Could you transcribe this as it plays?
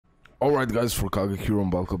Alright guys, RoKage here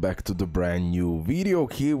and welcome back to the brand new video.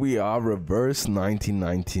 Here we are, reverse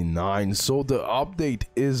 1999. So the update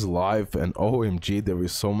is live and OMG, there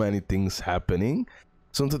is so many things happening.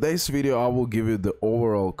 So in today's video I will give you the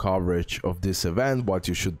overall coverage of this event, what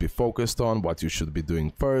you should be focused on, what you should be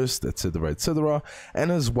doing first, etc, etc.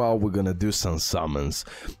 And as well we're gonna do some summons.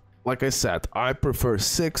 Like I said, I prefer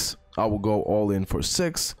 6, I will go all in for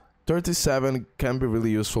 6. 37 can be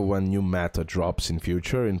really useful when new meta drops in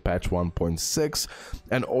future in patch 1.6,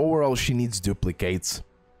 and overall she needs duplicates.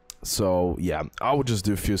 So yeah, I will just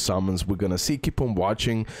do a few summons. We're gonna see, keep on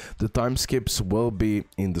watching. The time skips will be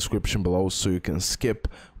in description below, so you can skip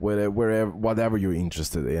whatever you're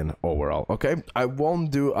interested in overall. Okay, I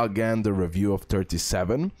won't do again the review of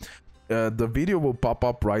 37. The video will pop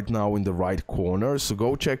up right now in the right corner, so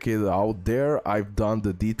go check it out. There I've done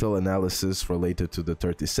the detailed analysis related to the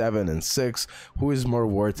 37 and 6, who is more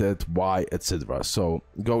worth it, why, etc. So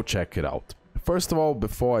go check it out. First of all,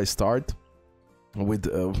 before I start with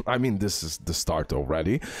I mean, this is the start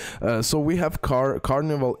already. So we have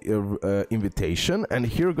carnival invitation, and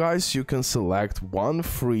here guys you can select one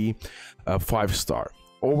free 5-star.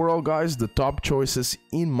 Overall guys, the top choices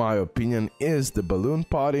in my opinion is the Balloon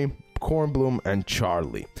Party, Cornbloom and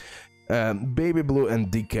Charlie, Baby Blue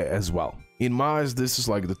and DK as well. In my eyes, this is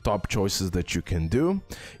like the top choices that you can do.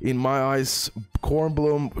 In my eyes,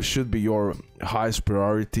 Cornbloom should be your highest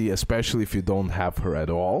priority, especially if you don't have her at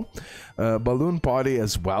all. Balloon Party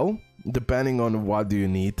as well, depending on what do you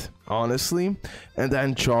need, honestly. And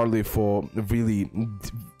then Charlie for really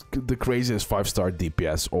the craziest 5-star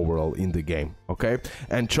DPS overall in the game, okay?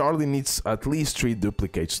 And Charlie needs at least 3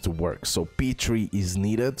 duplicates to work, so P3 is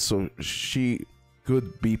needed, so she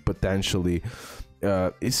could be potentially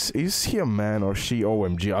is he a man or she?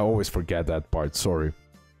 OMG, I always forget that part, sorry.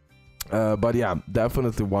 But yeah,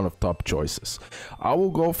 definitely one of top choices. I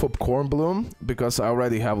will go for Cornbloom because I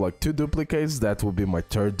already have like 2 duplicates. That will be my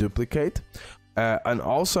 3rd duplicate. And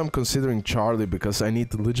also I'm considering Charlie because I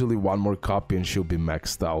need literally 1 more copy and she'll be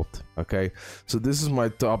maxed out. Okay, so this is my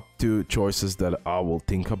top 2 choices that I will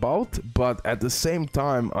think about, but at the same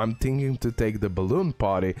time I'm thinking to take the Balloon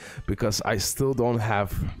Party because I still don't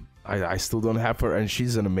have her, and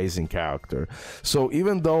she's an amazing character. So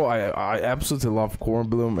even though I absolutely love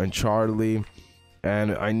Cornbloom and Charlie,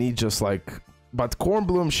 and I need just like, but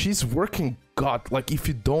Cornbloom, she's working god, like if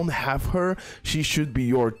you don't have her, she should be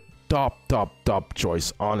your top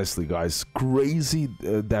choice, honestly guys. Crazy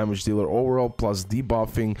damage dealer overall, plus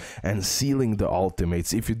debuffing and sealing the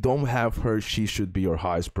ultimates. If you don't have her, she should be your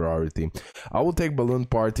highest priority. I will take Balloon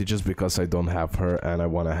Party just because I don't have her and I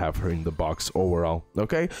want to have her in the box overall,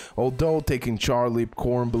 okay? Although taking Charlie,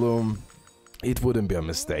 Cornbloom, it wouldn't be a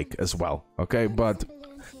mistake as well, okay? But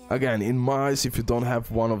again, in my eyes, if you don't have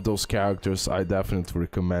one of those characters, I definitely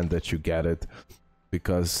recommend that you get it,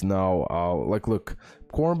 because now like look,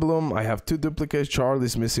 Cornbloom, I have 2 duplicates,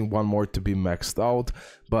 Charlie's missing 1 more to be maxed out,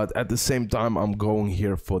 but at the same time I'm going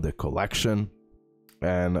here for the collection,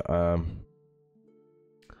 and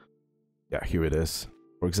yeah, here it is.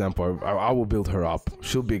 For example, I will build her up.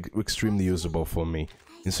 She'll be extremely usable for me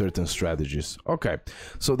in certain strategies. Okay,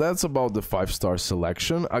 so that's about the 5-star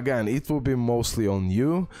selection. Again, it will be mostly on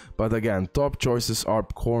you, but again, top choices are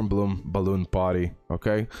Cornbloom, Balloon Party,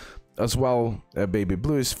 okay? As well, Baby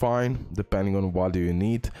Blue is fine, depending on what do you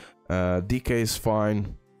need. DK is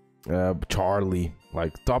fine. Charlie,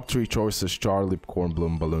 like top 3 choices, Charlie,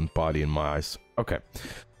 Cornbloom, Balloon Party in my eyes. Okay.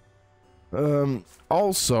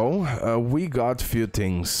 Also, we got few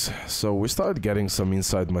things. So we started getting some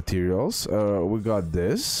inside materials. We got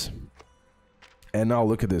this. And now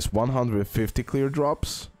look at this, 150 clear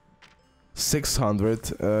drops.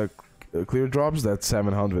 600 clear drops, that's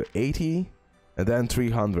 780. And then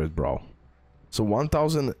 300, bro. So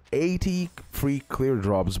 1080 free clear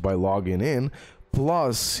drops by logging in.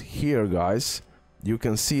 Plus here guys, you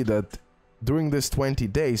can see that during this 20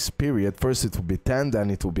 days period, first it will be 10, then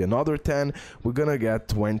it will be another 10. We're gonna get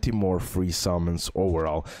 20 more free summons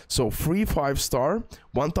overall. So free 5-star,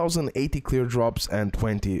 1080 clear drops and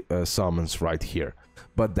 20 summons right here.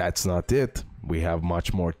 But that's not it, we have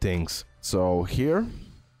much more things. So here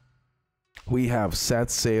we have set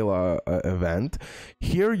sale event.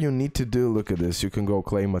 Here you need to do, look at this, you can go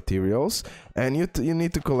claim materials, and you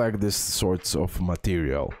need to collect this sorts of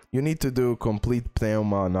material. You need to do complete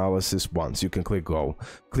pneuma analysis once, you can click go.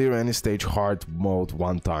 Clear any stage hard mode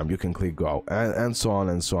 1 time, you can click go, and so on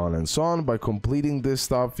and so on and so on. By completing this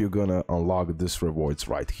stuff, you're gonna unlock this rewards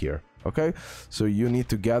right here, okay? So you need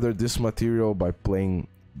to gather this material by playing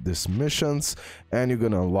these missions, and you're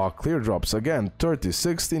gonna unlock clear drops again: 30,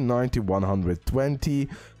 60, 90, 120,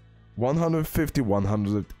 150,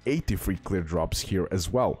 180 free clear drops here as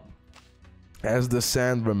well. As the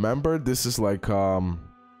sand, remember, this is like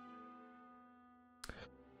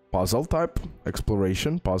puzzle type,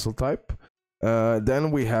 exploration puzzle type.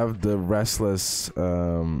 Then we have the restless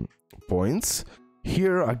points.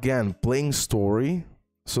 Here again, playing story.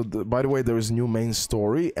 So by the way, there is new main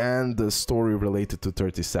story and the story related to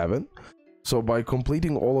 37. So by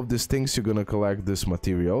completing all of these things, you're gonna collect these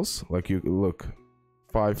materials. Like you look,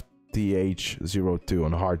 5TH02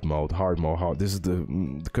 on hard mode. This is the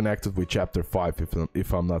connected with chapter 5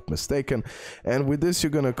 if I'm not mistaken. And with this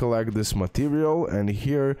you're gonna collect this material, and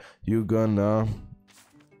here you're gonna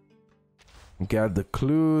get the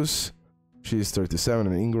clues. She's 37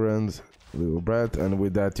 in England, little bread, and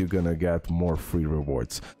with that you're gonna get more free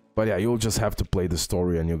rewards. But yeah, you'll just have to play the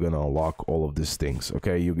story and you're gonna unlock all of these things.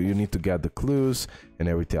 Okay, you need to get the clues and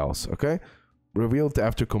everything else. Okay, revealed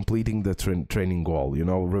after completing the training goal, you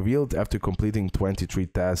know, revealed after completing 23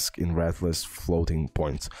 tasks in redless floating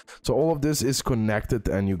points. So all of this is connected,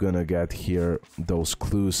 and you're gonna get here those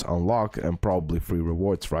clues unlocked and probably free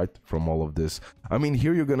rewards, right, from all of this. I mean,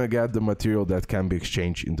 here you're gonna get the material that can be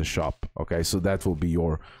exchanged in the shop. Okay, so that will be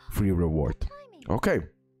your free reward. Okay,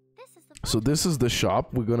 so this is the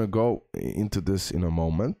shop. We're gonna go into this in a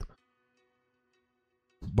moment,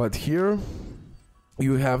 but here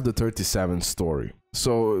you have the 37 story.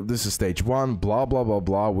 So this is stage 1, blah blah blah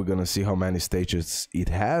blah. We're gonna see how many stages it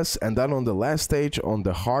has, and then on the last stage, on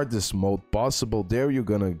the hardest mode possible, there you're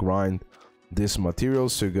gonna grind this material,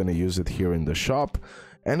 so you're gonna use it here in the shop.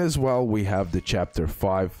 And as well, we have the chapter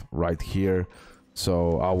 5 right here.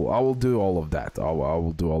 So I will do all of that. I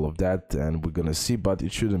will do all of that, and we're gonna see, but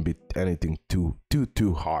it shouldn't be anything too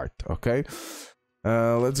hard. Okay,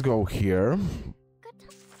 let's go here.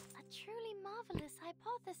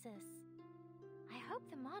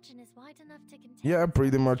 Yeah,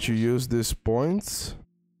 pretty much you use these points.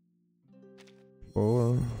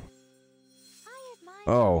 Oh,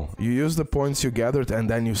 you use the points you gathered and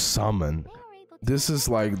then you summon. This is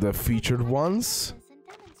like the featured ones.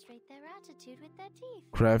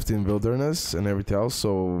 Craft in wilderness and everything else.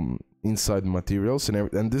 So inside materials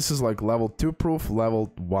and this is like level 2 proof,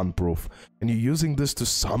 level 1 proof. And you're using this to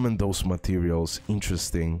summon those materials.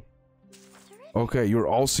 Interesting. Okay, you're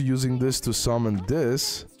also using this to summon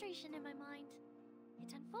this.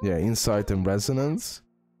 Yeah, insight and resonance.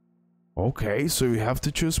 Okay, so you have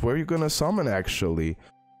to choose where you're gonna summon actually.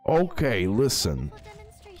 Okay, listen.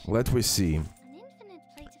 Let me see.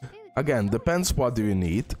 Again, depends what do you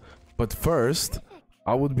need. But first,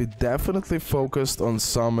 I would be definitely focused on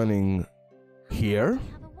summoning here.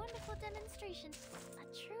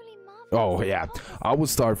 Oh yeah, I would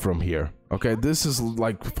start from here. Okay, this is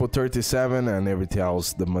like for 37 and everything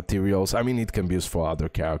else, the materials. I mean, it can be used for other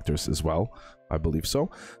characters as well. I believe so.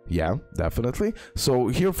 Yeah, definitely. So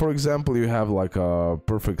here, for example, you have like a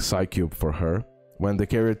perfect Psy Cube for her. When the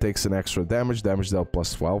carrier takes an extra damage dealt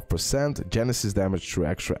plus 12%, Genesis damage through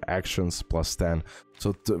extra actions plus 10.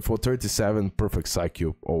 So for 37, perfect Psy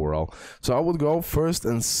Cube overall. So I would go first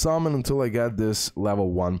and summon until I get this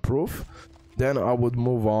level 1 proof. Then I would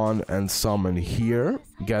move on and summon here,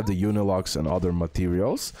 get the unilogs and other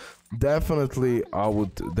materials. Definitely I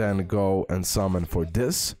would then go and summon for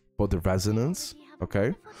this, for the resonance,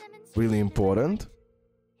 okay? Really important.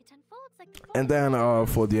 And then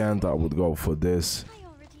for the end I would go for this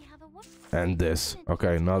and this.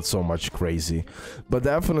 Okay, not so much crazy, but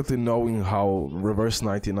definitely knowing how reverse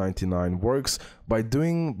 1999 works, by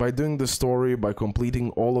doing the story, by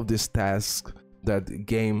completing all of these tasks that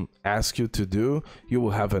game asks you to do, you will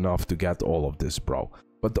have enough to get all of this, bro.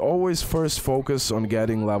 But always first focus on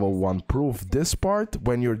getting level 1 proof this part.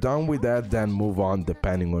 When you're done with that, then move on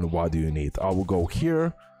depending on what do you need. I will go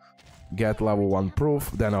here, get level 1 proof,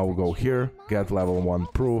 then I will go here, get level 1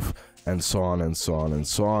 proof, and so on and so on and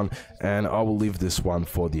so on. And I will leave this one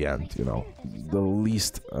for the end, you know, the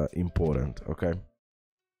least important, okay?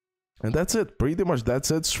 And that's it, pretty much that's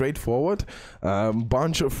it, straightforward.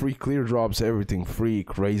 Bunch of free clear drops, everything free,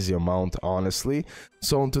 crazy amount, honestly.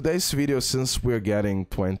 So in today's video, since we're getting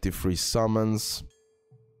 20 free summons,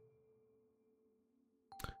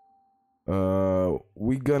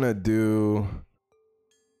 we're gonna do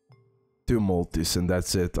 2 multis and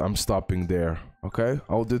that's it. I'm stopping there, okay?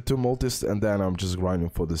 I'll do 2 multis and then I'm just grinding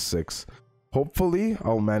for the 6. Hopefully,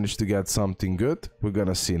 I'll manage to get something good. We're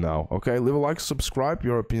gonna see now, okay? Leave a like, subscribe,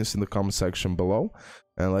 your opinions in the comment section below.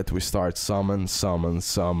 And let me start. Summon, summon,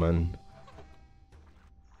 summon.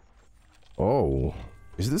 Oh,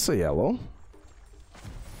 is this a yellow?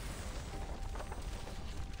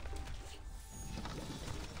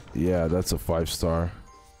 Yeah, that's a 5-star.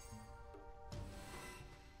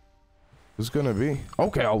 Who's gonna be?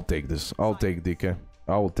 Okay, I'll take this. I'll take DK.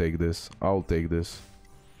 I'll take this. I'll take this.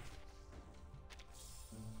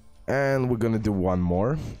 And we're gonna do one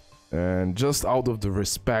more. And just out of the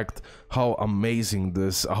respect how amazing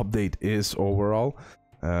this update is overall,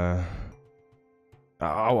 I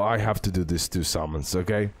have to do these 2 summons,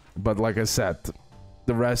 okay? But like I said,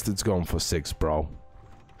 the rest it's going for 6, bro.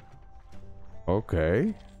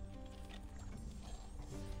 Okay.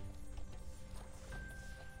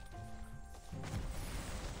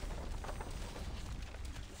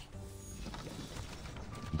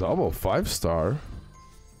 Double 5-star.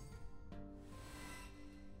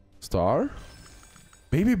 Star?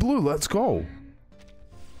 Baby blue, let's go.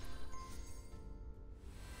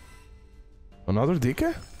 Another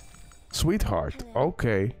DK? Sweetheart.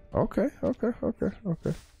 Okay. Okay.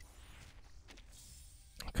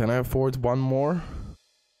 Can I afford one more?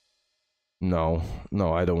 No.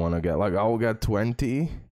 No, I don't want to get... Like, I'll get 20.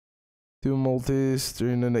 2 multis.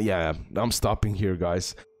 3... Yeah, I'm stopping here,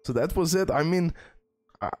 guys. So that was it. I mean...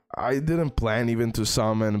 I didn't plan even to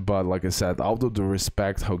summon, but like I said, out of the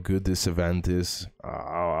respect how good this event is,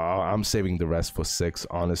 I'm saving the rest for 6,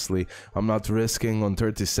 honestly. I'm not risking on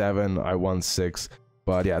 37, I want 6.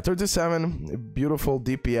 But yeah, 37, beautiful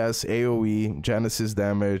DPS, AoE, Genesis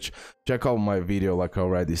damage. Check out my video like I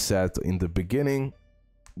already said in the beginning.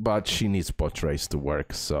 But she needs portraits to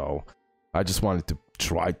work, so I just wanted to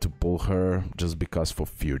try to pull her just because for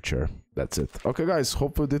future. That's it. Okay guys,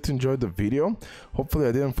 hopefully you did enjoy the video. Hopefully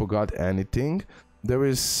I didn't forget anything. There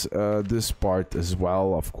is this part as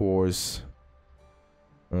well, of course.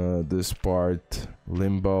 This part,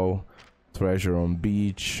 Limbo, Treasure on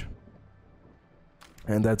Beach.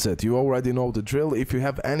 And that's it. You already know the drill. If you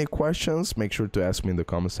have any questions, make sure to ask me in the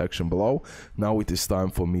comment section below. Now it is time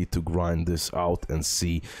for me to grind this out and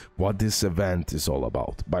see what this event is all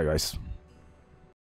about. Bye guys.